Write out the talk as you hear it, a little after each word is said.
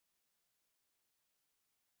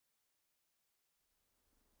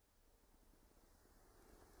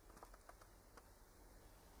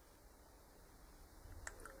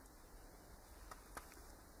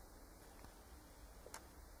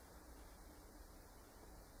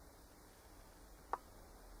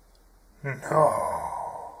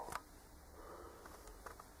No.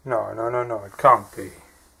 No, it can't be.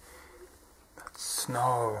 That's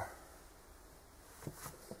snow.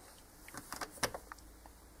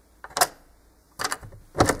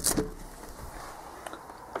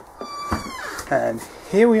 And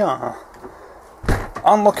here we are,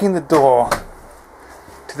 unlocking the door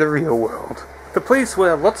to the real world. The place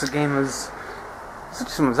where lots of gamers, such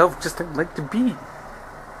as myself, just don't like to be.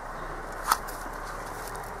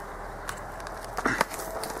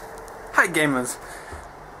 Hi gamers,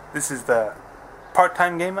 this is the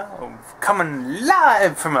part-time gamer coming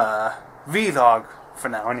live from a vlog for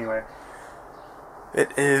now anyway.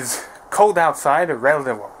 It is cold outside,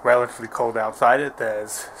 relatively cold outside.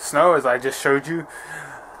 There's snow as I just showed you.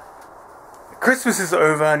 Christmas is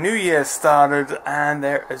over, New Year started, and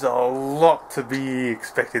there is a lot to be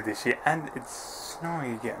expected this year, and it's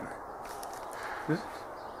snowing again. Is it?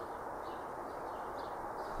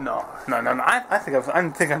 No. I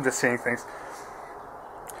think I'm just seeing things.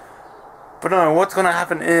 But no, what's going to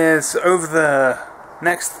happen is over the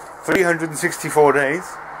next 364 days,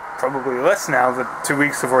 probably less now that 2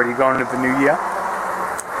 weeks have already gone into the new year,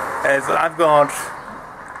 is that I've got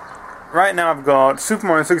Super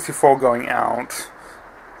Mario 64 going out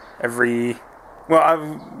every.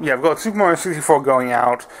 I've got Super Mario 64 going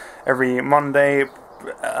out every Monday.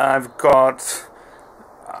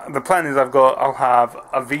 The plan is I'll have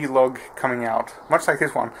a vlog coming out, much like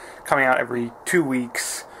this one, coming out every 2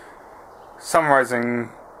 weeks, summarizing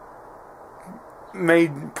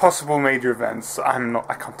possible major events. I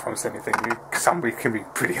can't promise anything, because some weeks can be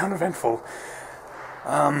pretty uneventful.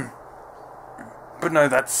 But no,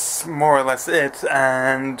 that's more or less it,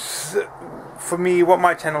 and for me, what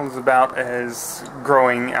my channel is about is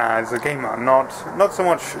growing as a gamer, not so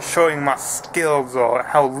much showing my skills or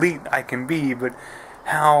how elite I can be, but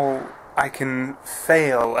how I can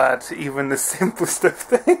fail at even the simplest of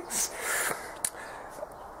things.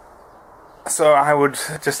 So I would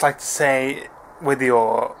just like to say, whether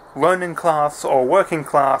you're learning class or working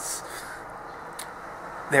class,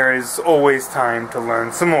 there is always time to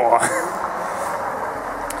learn some more.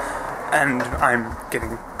 And I'm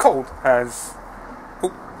getting cold as...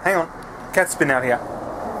 Oh, hang on. Cat's been out here.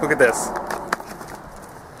 Look at this.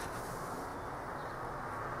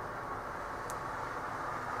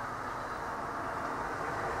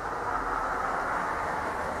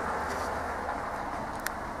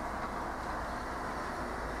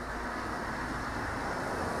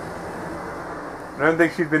 I don't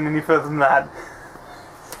think she's been any further than that.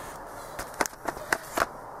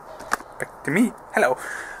 Back to me. Hello.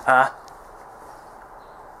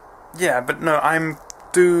 Yeah, but no, I'm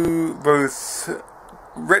do both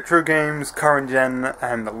retro games, current gen,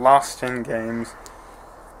 and the last gen games.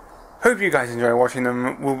 Hope you guys enjoy watching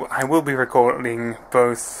them. I will be recording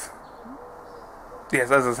both.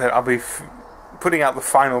 Yes, as I said, I'll be putting out the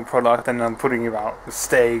final product, and I'm putting about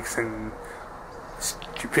mistakes and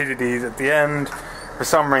stupidities at the end, for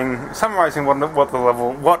summarizing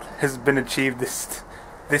what has been achieved this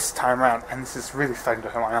time around. And this is really starting to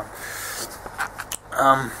hurt my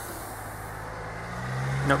arm.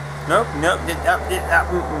 Nope.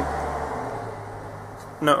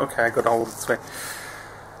 No, okay, I gotta hold it this way.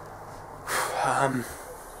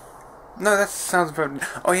 No, that sounds about...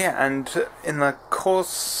 Oh yeah, and in the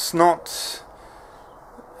course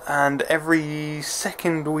and every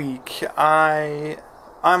second week, I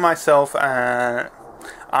myself,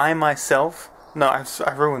 no, I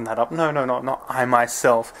ruined that up. No, not I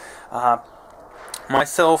myself.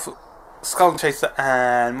 Myself, Skull Chaser,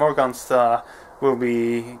 and Morganster will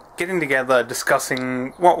be getting together,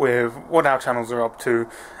 discussing what our channels are up to,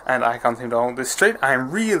 and I can't seem to hold this straight. I'm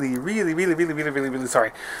really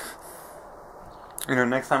sorry. You know,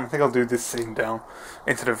 next time I think I'll do this sitting down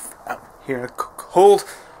instead of out here in the cold.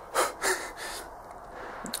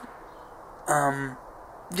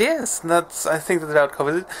 Yes, I think that about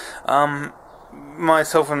covers it.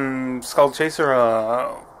 Myself and Skull Chaser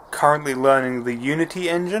are currently learning the Unity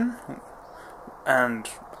engine, and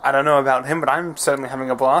I don't know about him, but I'm certainly having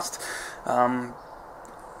a blast.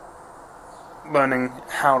 Learning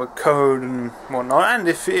how to code and whatnot, and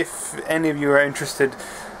if any of you are interested,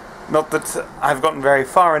 not that I've gotten very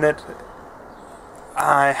far in it,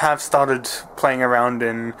 I have started playing around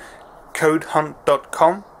in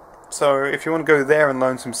codehunt.com, so if you want to go there and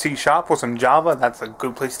learn some C# or some Java, that's a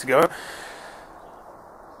good place to go.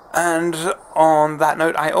 And on that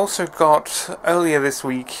note, I also got, earlier this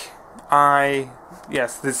week, this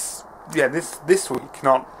week,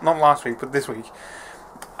 not last week, but this week,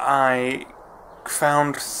 I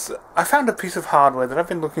found a piece of hardware that I've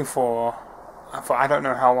been looking for for I don't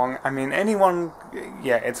know how long. I mean, anyone...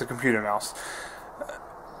 Yeah, it's a computer mouse.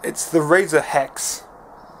 It's the Razer Hex.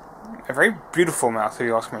 A very beautiful mouse, if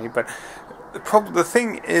you ask me, but the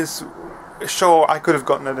thing is, sure, I could have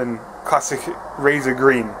gotten it in classic Razer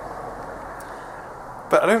Green.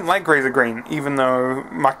 But I don't like Razer Green, even though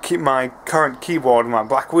my current keyboard, my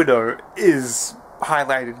Black Widow, is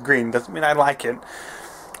highlighted green. Doesn't mean I like it.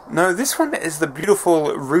 No, this one is the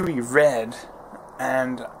beautiful ruby red,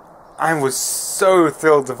 and I was so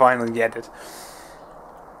thrilled to finally get it.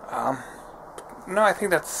 No, I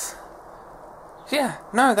think that's... Yeah,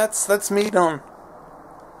 no, that's me done.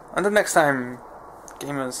 Until next time,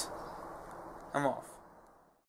 gamers, I'm off.